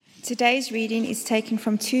Today's reading is taken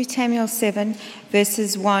from 2 Samuel 7,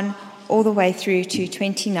 verses 1 all the way through to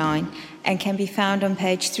 29, and can be found on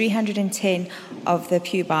page 310 of the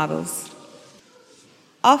Pew Bibles.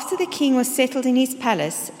 After the king was settled in his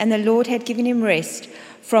palace, and the Lord had given him rest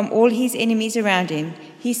from all his enemies around him,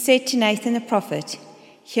 he said to Nathan the prophet,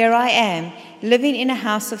 "Here I am, living in a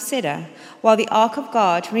house of cedar, while the ark of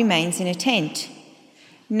God remains in a tent."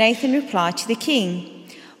 Nathan replied to the king,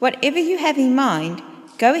 "Whatever you have in mind,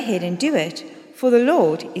 go ahead and do it, for the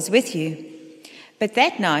Lord is with you." But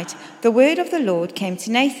that night the word of the Lord came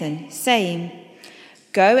to Nathan, saying,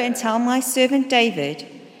 "Go and tell my servant David,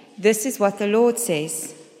 this is what the Lord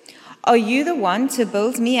says. Are you the one to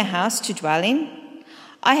build me a house to dwell in?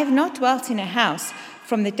 I have not dwelt in a house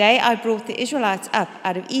from the day I brought the Israelites up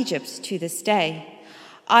out of Egypt to this day.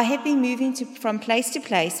 I have been moving from place to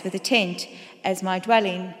place with a tent as my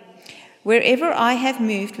dwelling. Wherever I have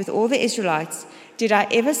moved with all the Israelites, did I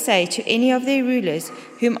ever say to any of their rulers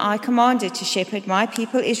whom I commanded to shepherd my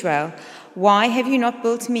people Israel, 'Why have you not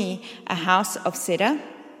built me a house of cedar?'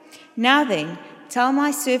 Now then, tell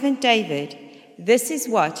my servant David, this is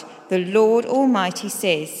what the Lord Almighty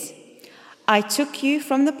says. I took you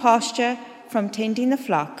from the pasture, from tending the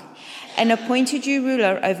flock, and appointed you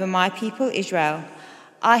ruler over my people Israel.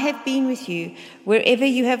 I have been with you wherever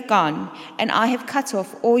you have gone, and I have cut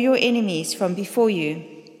off all your enemies from before you.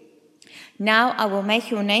 Now I will make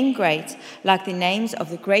your name great, like the names of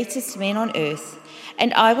the greatest men on earth,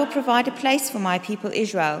 and I will provide a place for my people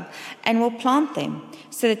Israel, and will plant them,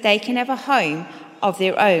 so that they can have a home of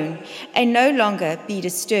their own, and no longer be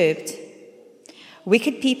disturbed.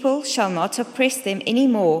 Wicked people shall not oppress them any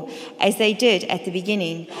more, as they did at the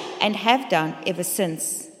beginning, and have done ever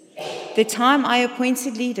since, the time I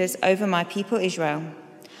appointed leaders over my people Israel.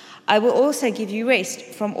 I will also give you rest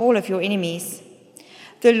from all of your enemies.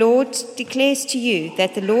 The Lord declares to you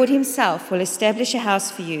that the Lord himself will establish a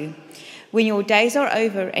house for you. When your days are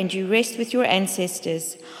over and you rest with your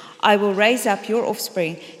ancestors, I will raise up your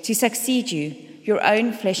offspring to succeed you, your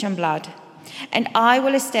own flesh and blood, and I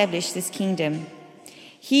will establish this kingdom.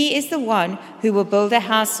 He is the one who will build a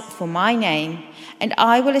house for my name, and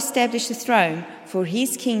I will establish the throne for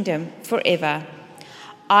his kingdom forever.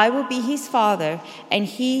 I will be his father, and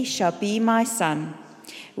he shall be my son.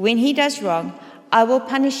 When he does wrong, I will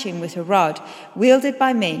punish him with a rod wielded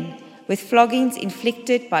by men, with floggings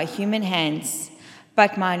inflicted by human hands.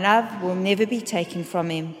 But my love will never be taken from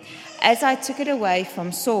him, as I took it away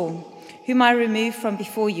from Saul, whom I removed from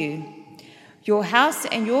before you. Your house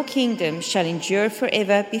and your kingdom shall endure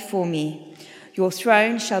forever before me. Your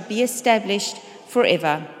throne shall be established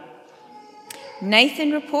forever."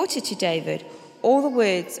 Nathan reported to David all the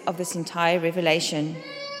words of this entire revelation.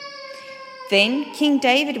 Then King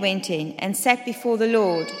David went in and sat before the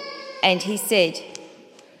Lord, and he said,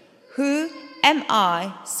 "Who am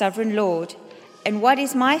I, sovereign Lord, and what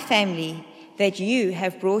is my family that you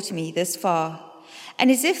have brought me this far?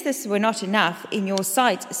 And as if this were not enough in your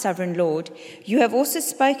sight, sovereign Lord, you have also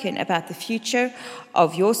spoken about the future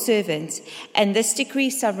of your servant, and this decree,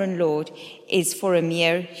 sovereign Lord, is for a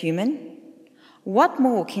mere human? What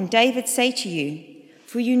more can David say to you?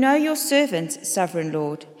 For you know your servant, sovereign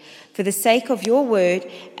Lord. For the sake of your word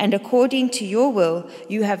and according to your will,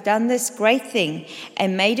 you have done this great thing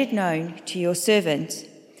and made it known to your servant.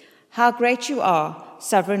 How great you are,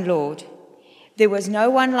 sovereign Lord! There was no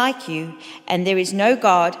one like you, and there is no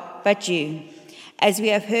God but you, as we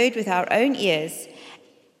have heard with our own ears.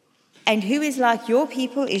 And who is like your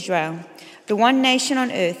people Israel, the one nation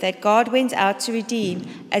on earth that God went out to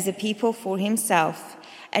redeem as a people for himself,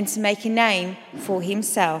 and to make a name for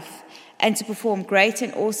himself, and to perform great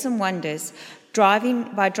and awesome wonders,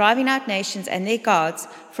 by driving out nations and their gods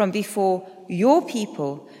from before your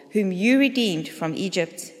people, whom you redeemed from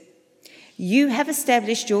Egypt. You have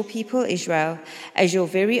established your people Israel as your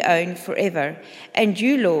very own forever, and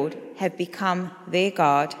you, Lord, have become their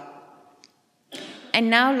God. And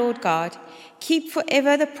now, Lord God, keep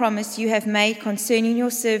forever the promise you have made concerning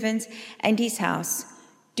your servant and his house.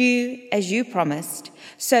 Do as you promised,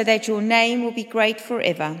 so that your name will be great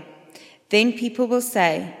forever. Then people will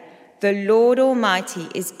say, 'The Lord Almighty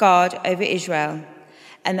is God over Israel,'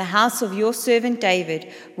 and the house of your servant David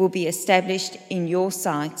will be established in your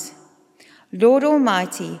sight. Lord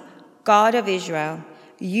Almighty, God of Israel,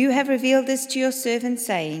 you have revealed this to your servant,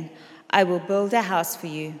 saying, 'I will build a house for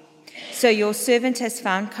you.' So your servant has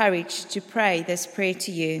found courage to pray this prayer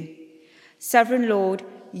to you. Sovereign Lord,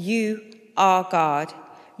 you are God.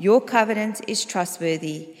 Your covenant is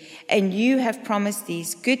trustworthy, and you have promised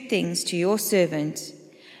these good things to your servant.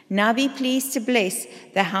 Now be pleased to bless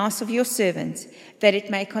the house of your servant, that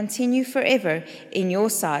it may continue forever in your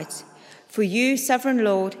sight. For you, sovereign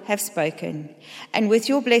Lord, have spoken, and with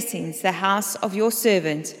your blessings the house of your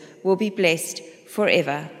servant will be blessed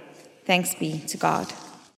forever. Thanks be to God.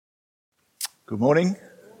 Good morning.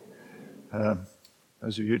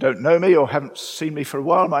 Those of you who don't know me or haven't seen me for a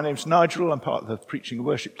while, my name's Nigel. I'm part of the preaching and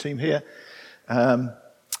worship team here.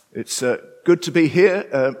 It's good to be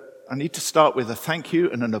here. I need to start with a thank you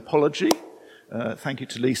and an apology. Thank you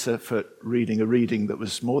to Lisa for reading a reading that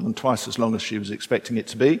was more than twice as long as she was expecting it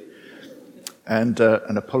to be. And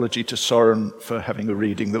an apology to Soren for having a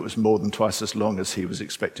reading that was more than twice as long as he was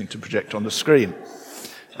expecting to project on the screen.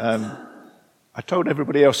 I told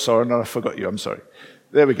everybody else, Soren, and I forgot you. I'm sorry.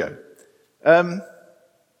 There we go.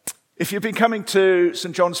 If you've been coming to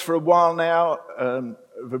St. John's for a while now,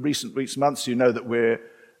 over recent weeks, months, you know that we're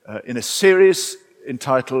in a series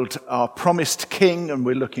entitled Our Promised King, and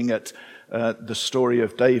we're looking at the story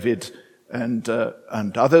of David and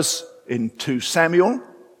others in 2 Samuel.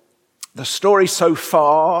 The story so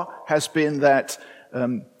far has been that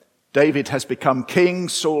David has become king,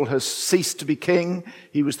 Saul has ceased to be king,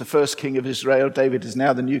 he was the first king of Israel, David is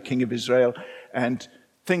now the new king of Israel, and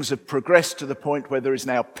things have progressed to the point where there is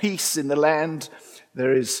now peace in the land.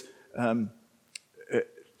 There is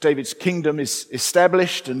David's kingdom is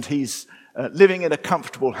established, and he's living in a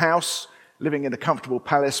comfortable house, living in a comfortable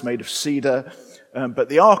palace made of cedar. But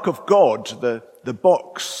the Ark of God, the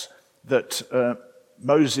box that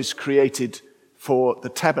Moses created for the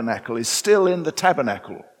tabernacle, is still in the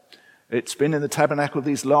tabernacle. It's been in the tabernacle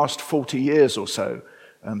these last 40 years or so.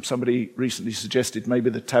 Somebody recently suggested maybe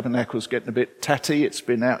the tabernacle's getting a bit tatty. It's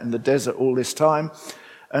been out in the desert all this time.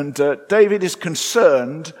 And David is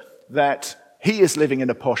concerned that he is living in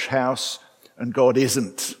a posh house and God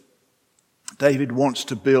isn't. David wants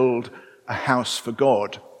to build a house for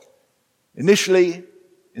God. Initially,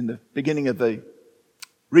 in the beginning of the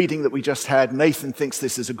reading that we just had, Nathan thinks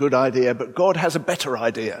this is a good idea, but God has a better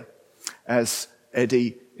idea, as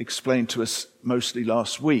Eddie explained to us mostly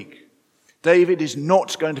last week. David is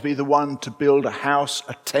not going to be the one to build a house,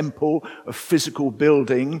 a temple, a physical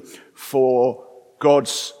building for God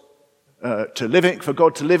to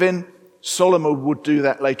live in. Solomon would do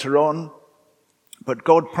that later on. But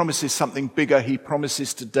God promises something bigger. He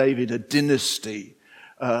promises to David a dynasty,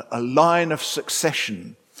 a line of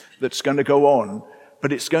succession that's going to go on.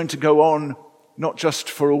 But it's going to go on not just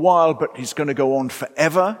for a while, but it's going to go on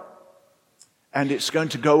forever. And it's going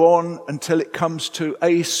to go on until it comes to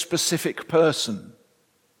a specific person.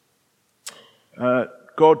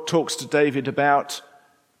 God talks to David about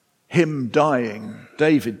him dying,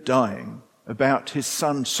 David dying, about his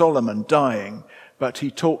son Solomon dying. But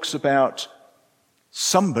he talks about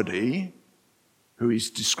somebody who is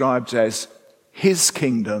described as his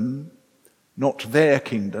kingdom, not their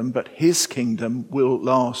kingdom, but his kingdom will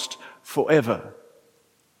last forever.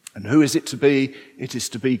 And who is it to be? It is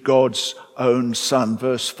to be God's own son.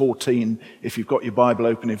 Verse 14, if you've got your Bible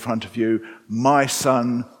open in front of you, my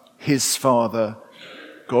son, his father.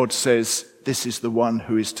 God says, this is the one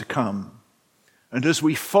who is to come. And as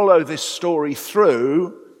we follow this story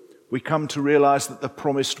through, we come to realize that the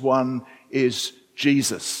promised one is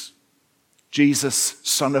Jesus. Jesus,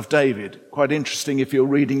 son of David. Quite interesting if you're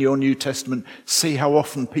reading your New Testament, see how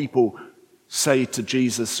often people say to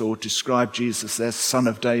Jesus or describe Jesus as son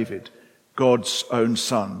of David, God's own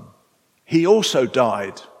son. He also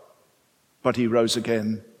died, but he rose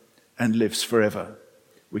again and lives forever.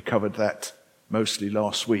 We covered that mostly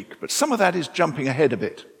last week, but some of that is jumping ahead a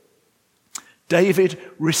bit. David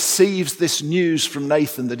receives this news from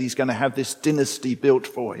Nathan that he's going to have this dynasty built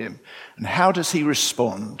for him. And how does he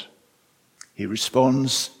respond? He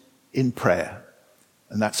responds in prayer.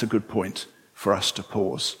 And that's a good point for us to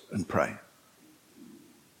pause and pray.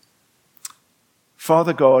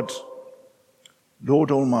 Father God, Lord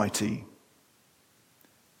Almighty,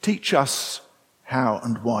 teach us how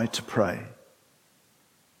and why to pray.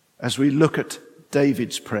 As we look at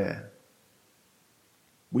David's prayer,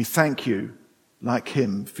 we thank you, like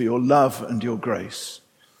him, for your love and your grace.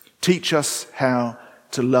 Teach us how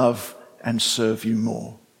to love and serve you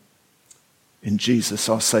more. In Jesus,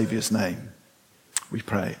 our Saviour's name, we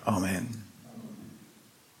pray. Amen.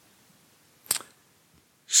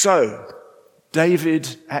 So,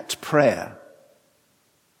 David at prayer.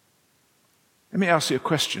 Let me ask you a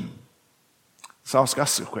question. Let's ask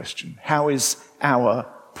us a question. How is our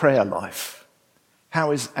prayer life?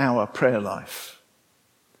 How is our prayer life?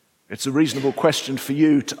 It's a reasonable question for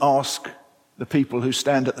you to ask the people who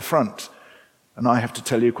stand at the front. And I have to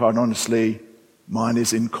tell you quite honestly, mine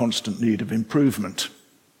is in constant need of improvement.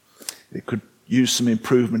 It could use some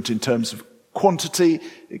improvement in terms of quantity.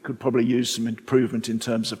 It could probably use some improvement in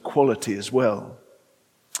terms of quality as well.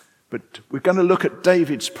 But we're going to look at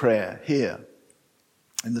David's prayer here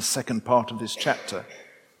in the second part of this chapter.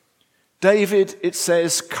 David, it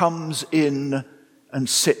says, comes in and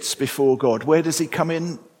sits before God. Where does he come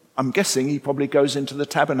in? I'm guessing he probably goes into the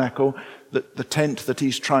tabernacle, the tent that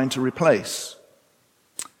he's trying to replace.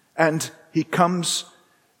 And he comes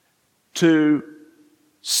to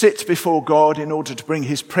sit before God in order to bring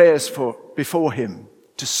his prayers before him,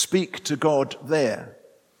 to speak to God there.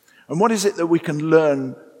 And what is it that we can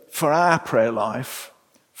learn for our prayer life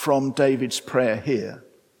from David's prayer here?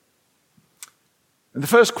 And the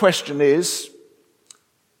first question is,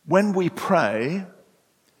 when we pray,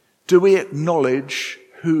 do we acknowledge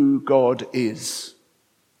who God is?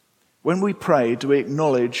 When we pray, do we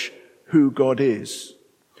acknowledge who God is?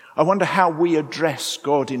 I wonder how we address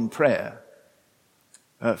God in prayer.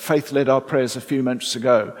 Faith led our prayers a few months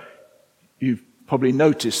ago. You've probably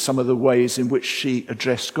noticed some of the ways in which she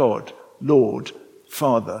addressed God. Lord,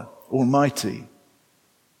 Father, Almighty.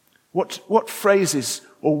 What phrases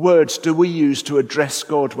or words do we use to address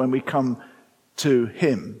God when we come to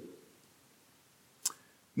him?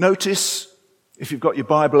 Notice, if you've got your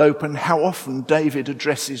Bible open, how often David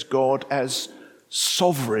addresses God as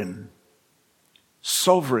sovereign.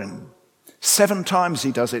 Sovereign. 7 times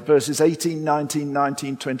he does it, verses 18, 19,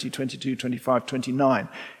 19, 20, 22, 25, 29.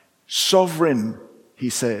 Sovereign, he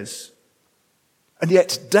says. And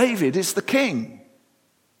yet David is the king.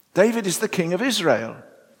 David is the king of Israel.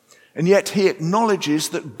 And yet he acknowledges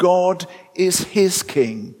that God is his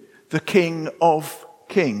king, the King of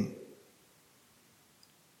Kings.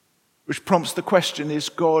 Which prompts the question, is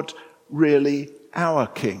God really our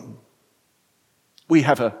king? We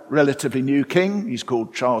have a relatively new king. He's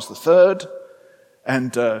called Charles III.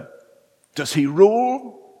 And does he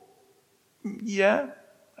rule? Yeah,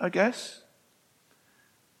 I guess.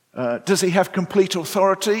 Does he have complete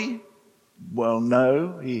authority? Well,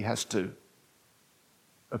 no. He has to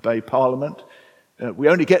obey Parliament. We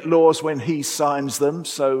only get laws when he signs them,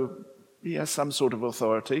 so he has some sort of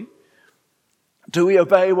authority. Do we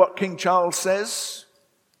obey what King Charles says?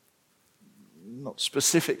 Not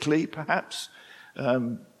specifically, perhaps.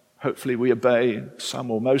 Hopefully we obey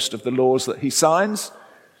some or most of the laws that he signs,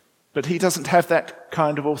 but he doesn't have that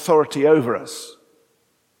kind of authority over us.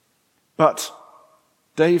 But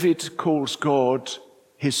David calls God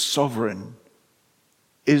his sovereign.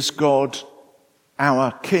 Is God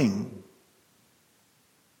our king?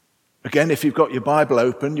 Again, if you've got your Bible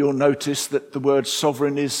open, you'll notice that the word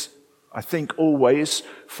sovereign is, I think, always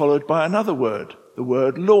followed by another word, the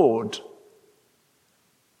word Lord.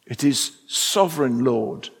 It is sovereign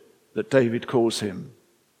Lord that David calls him.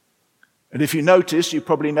 And if you notice, you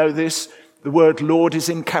probably know this, the word Lord is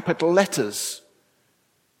in capital letters.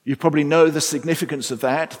 You probably know the significance of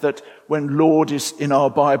that when Lord is in our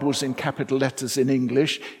Bibles in capital letters in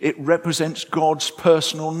English, it represents God's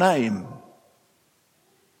personal name.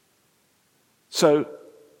 So,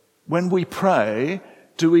 when we pray,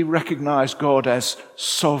 do we recognize God as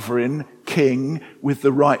sovereign king with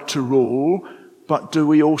the right to rule? But do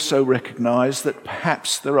we also recognize that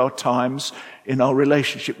perhaps there are times in our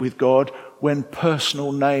relationship with God when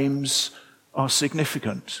personal names are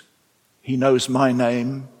significant? He knows my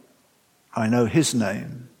name. I know his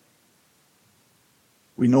name.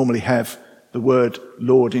 We normally have the word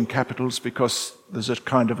Lord in capitals because there's a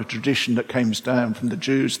kind of a tradition that comes down from the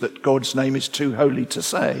Jews that God's name is too holy to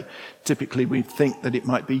say. Typically we think that it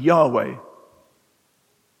might be Yahweh.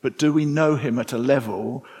 But do we know him at a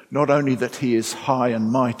level, not only that he is high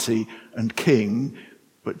and mighty and king,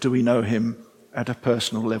 but do we know him at a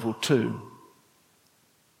personal level too?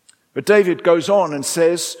 But David goes on and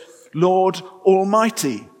says, Lord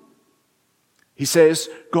Almighty. He says,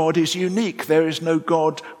 God is unique. There is no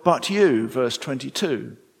God but you, verse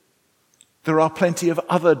 22. There are plenty of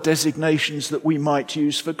other designations that we might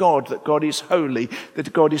use for God, that God is holy,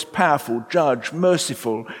 that God is powerful, judge,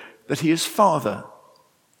 merciful, that he is Father.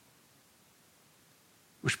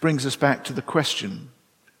 Which brings us back to the question,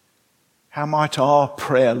 how might our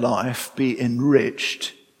prayer life be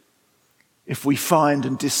enriched if we find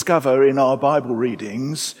and discover in our Bible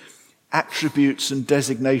readings attributes and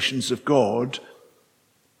designations of God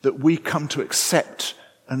that we come to accept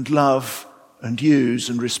and love and use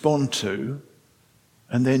and respond to,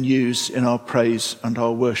 and then use in our praise and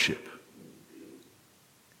our worship?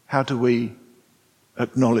 How do we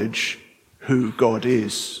acknowledge who God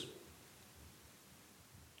is?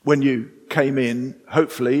 When you came in,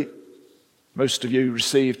 hopefully, most of you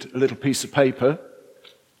received a little piece of paper.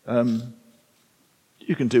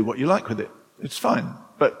 You can do what you like with it. It's fine.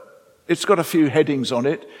 But It's got a few headings on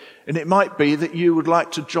it, and it might be that you would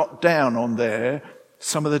like to jot down on there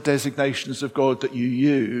some of the designations of God that you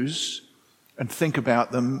use and think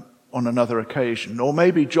about them on another occasion. Or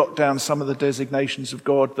maybe jot down some of the designations of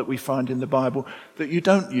God that we find in the Bible that you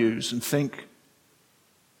don't use and think,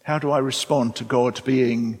 how do I respond to God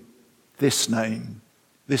being this name,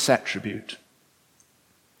 this attribute?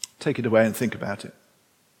 Take it away and think about it.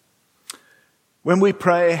 When we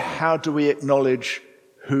pray, how do we acknowledge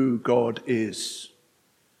who God is?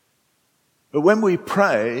 But when we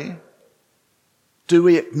pray, do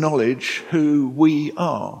we acknowledge who we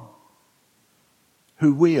are?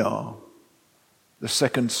 Who we are. The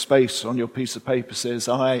second space on your piece of paper says,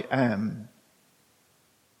 I am.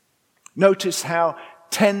 Notice how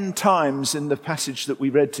 10 times in the passage that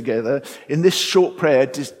we read together, in this short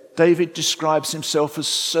prayer, David describes himself as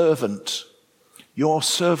servant. Your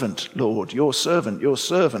servant, Lord, your servant, your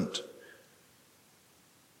servant.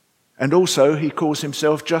 And also he calls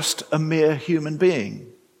himself just a mere human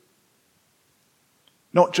being.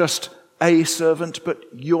 Not just a servant, but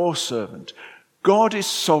your servant. God is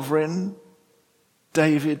sovereign,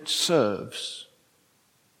 David serves.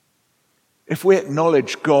 If we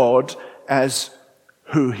acknowledge God as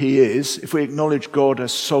who he is, if we acknowledge God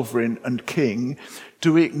as sovereign and king,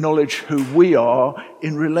 do we acknowledge who we are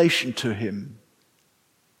in relation to him?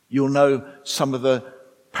 You'll know some of the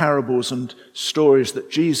parables and stories that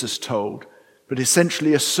Jesus told, but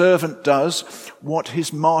essentially a servant does what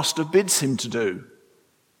his master bids him to do.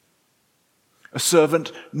 A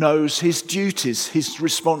servant knows his duties, his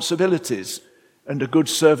responsibilities, and a good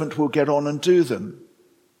servant will get on and do them.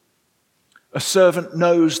 A servant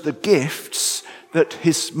knows the gifts that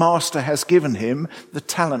his master has given him, the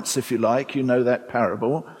talents, if you like, you know that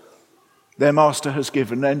parable, their master has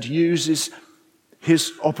given, and uses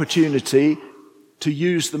his opportunity to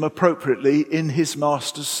use them appropriately in his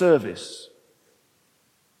master's service.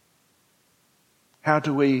 How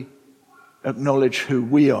do we acknowledge who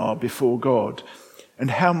we are before God?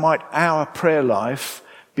 And how might our prayer life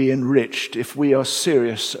be enriched if we are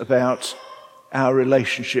serious about our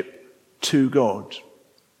relationship to God?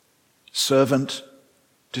 Servant,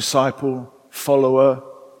 disciple, follower,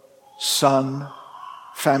 son,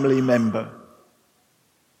 family member.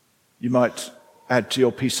 You might add to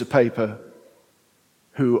your piece of paper,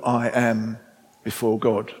 who I am before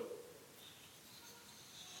God.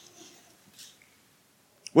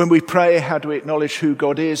 When we pray, how do we acknowledge who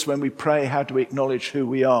God is? When we pray, how do we acknowledge who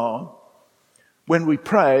we are? When we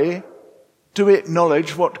pray, do we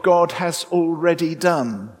acknowledge what God has already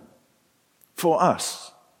done for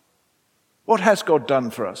us? What has God done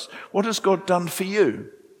for us? What has God done for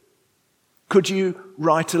you? Could you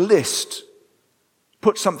write a list?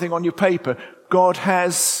 Put something on your paper. God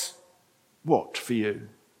has what for you?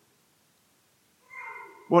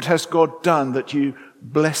 What has God done that you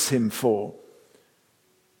bless him for?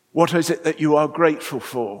 What is it that you are grateful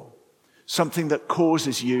for? Something that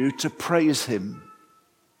causes you to praise him.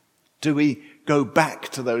 Do we go back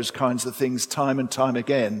to those kinds of things time and time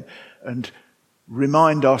again and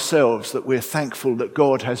remind ourselves that we're thankful that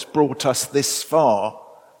God has brought us this far?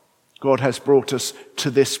 God has brought us to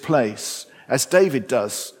this place, as David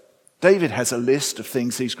does. David has a list of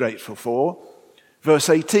things he's grateful for. Verse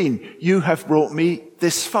 18, you have brought me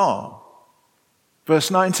this far. Verse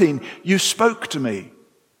 19, you spoke to me.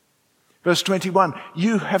 Verse 21,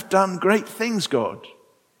 you have done great things, God.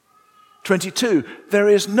 22, there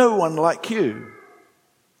is no one like you.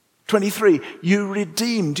 23, you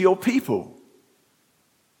redeemed your people.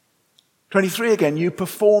 23 again, you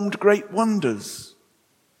performed great wonders.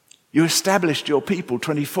 You established your people.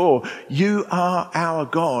 24, you are our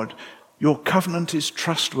God. Your covenant is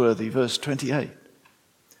trustworthy. Verse 28.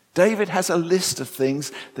 David has a list of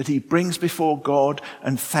things that he brings before God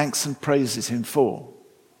and thanks and praises him for.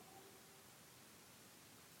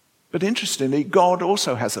 But interestingly, God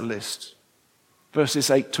also has a list. Verses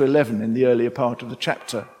 8 to 11 in the earlier part of the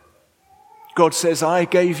chapter. God says, I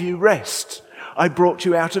gave you rest. I brought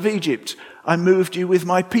you out of Egypt. I moved you with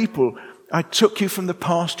my people. I took you from the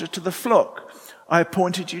pasture to the flock. I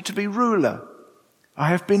appointed you to be ruler. I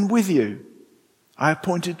have been with you. I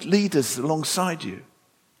appointed leaders alongside you.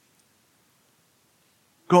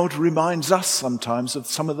 God reminds us sometimes of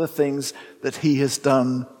some of the things that he has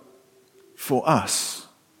done for us.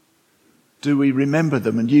 Do we remember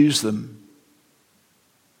them and use them?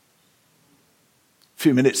 A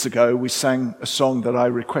few minutes ago, we sang a song that I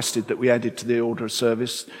requested that we added to the order of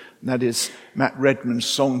service, and that is Matt Redman's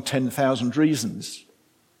song, 10,000 Reasons.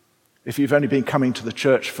 If you've only been coming to the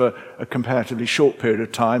church for a comparatively short period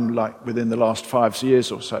of time, like within the last 5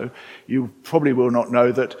 years or so, you probably will not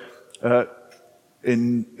know that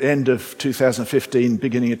in the end of 2015,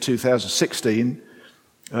 beginning of 2016,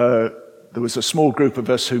 there was a small group of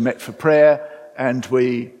us who met for prayer, and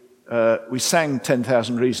we sang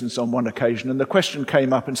 10,000 Reasons on one occasion, and the question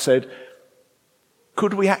came up and said,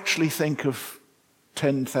 could we actually think of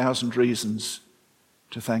 10,000 reasons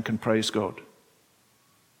to thank and praise God?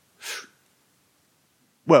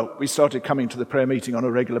 Well, we started coming to the prayer meeting on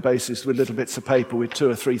a regular basis with little bits of paper with 2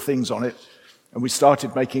 or 3 things on it, and we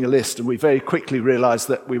started making a list, and we very quickly realized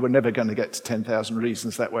that we were never going to get to 10,000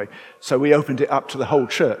 reasons that way. So we opened it up to the whole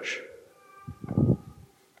church.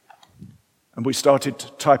 And we started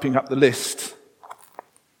typing up the list,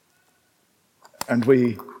 and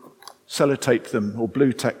we sellotaped them or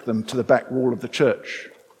blue-tacked them to the back wall of the church.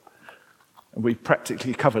 And we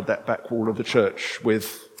practically covered that back wall of the church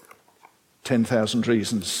with 10,000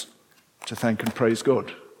 reasons to thank and praise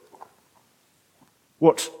God.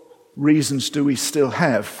 What reasons do we still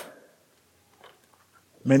have?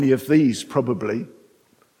 Many of these, probably,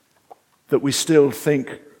 that we still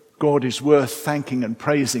think God is worth thanking and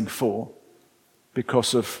praising for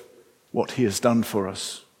because of what he has done for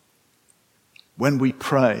us. When we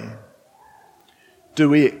pray, do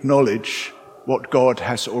we acknowledge what God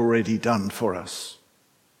has already done for us?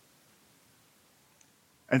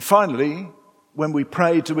 And finally, when we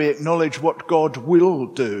pray, do we acknowledge what God will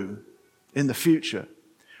do in the future?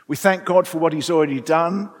 We thank God for what he's already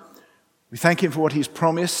done. We thank him for what he's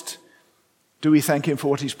promised. Do we thank him for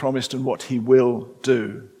what he's promised and what he will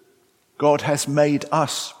do? God has made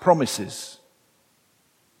us promises.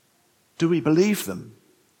 Do we believe them?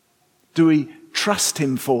 Do we trust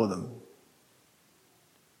him for them?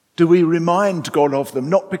 Do we remind God of them,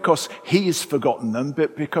 not because he's forgotten them,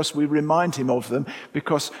 but because we remind him of them,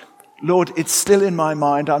 because, Lord, it's still in my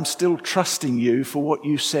mind, I'm still trusting you for what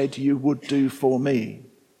you said you would do for me,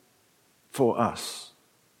 for us.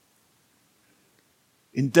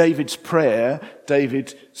 In David's prayer,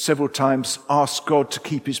 David several times asked God to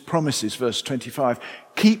keep his promises, verse 25.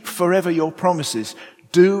 Keep forever your promises.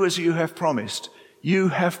 Do as you have promised. You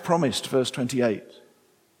have promised, verse 28.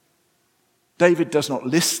 David does not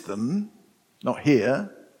list them, not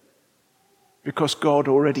here, because God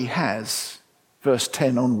already has, verse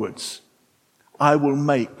 10 onwards. I will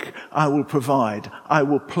make, I will provide, I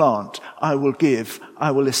will plant, I will give,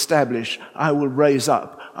 I will establish, I will raise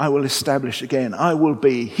up, I will establish again, I will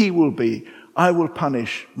be, he will be, I will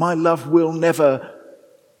punish, my love will never,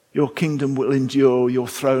 your kingdom will endure, your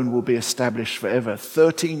throne will be established forever.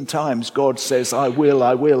 13 times God says, I will,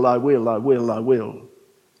 I will, I will, I will, I will.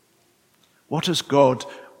 What has God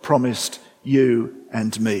promised you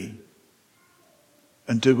and me?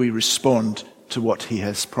 And do we respond to what he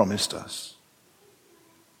has promised us?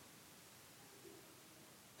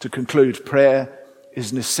 To conclude, prayer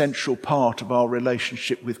is an essential part of our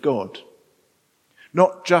relationship with God.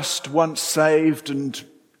 Not just once saved and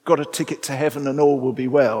got a ticket to heaven and all will be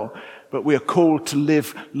well, but we are called to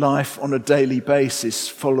live life on a daily basis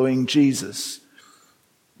following Jesus,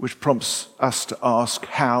 which prompts us to ask,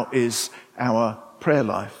 how is our prayer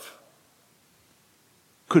life?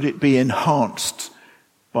 Could it be enhanced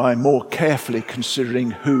by more carefully considering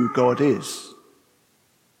who God is?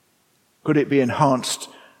 Could it be enhanced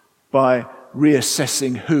by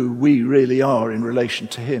reassessing who we really are in relation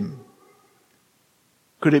to him?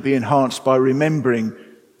 Could it be enhanced by remembering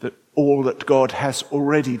that all that God has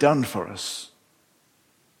already done for us?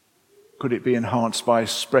 Could it be enhanced by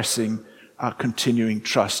expressing our continuing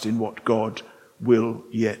trust in what God will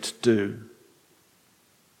yet do?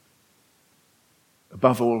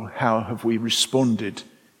 Above all, how have we responded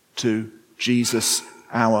to Jesus,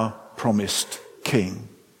 our promised King?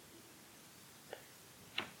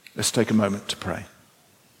 Let's take a moment to pray.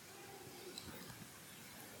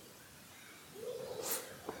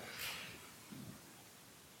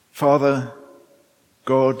 Father,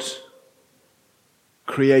 God,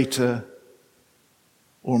 Creator,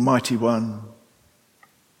 Almighty One,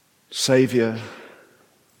 Saviour,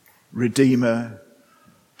 Redeemer,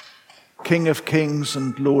 King of kings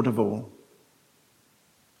and Lord of all,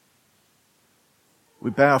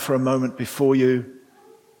 we bow for a moment before you,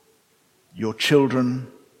 your children,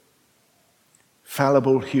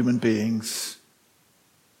 fallible human beings,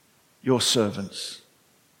 your servants.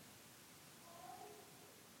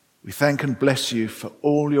 We thank and bless you for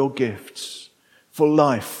all your gifts, for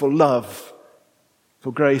life, for love,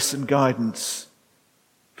 for grace and guidance,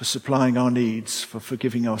 for supplying our needs, for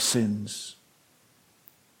forgiving our sins,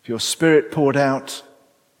 for your Spirit poured out,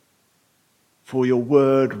 for your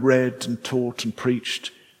word read and taught and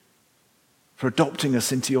preached, for adopting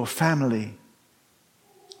us into your family,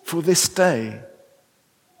 for this day,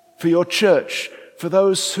 for your church, for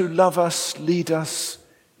those who love us, lead us,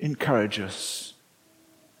 encourage us.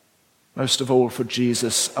 Most of all for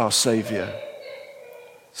Jesus, our Saviour,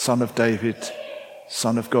 Son of David,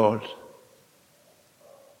 Son of God.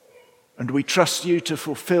 And we trust you to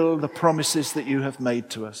fulfill the promises that you have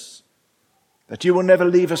made to us, that you will never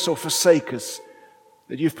leave us or forsake us,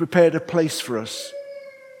 that you've prepared a place for us,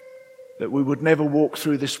 that we would never walk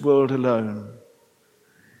through this world alone,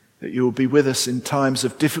 that you will be with us in times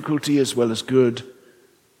of difficulty as well as good,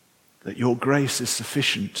 that your grace is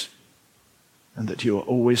sufficient, and that you are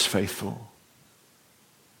always faithful.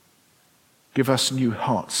 Give us new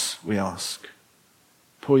hearts, we ask.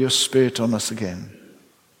 Pour your Spirit on us again.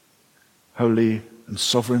 Holy and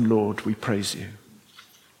sovereign Lord, we praise you.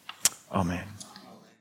 Amen.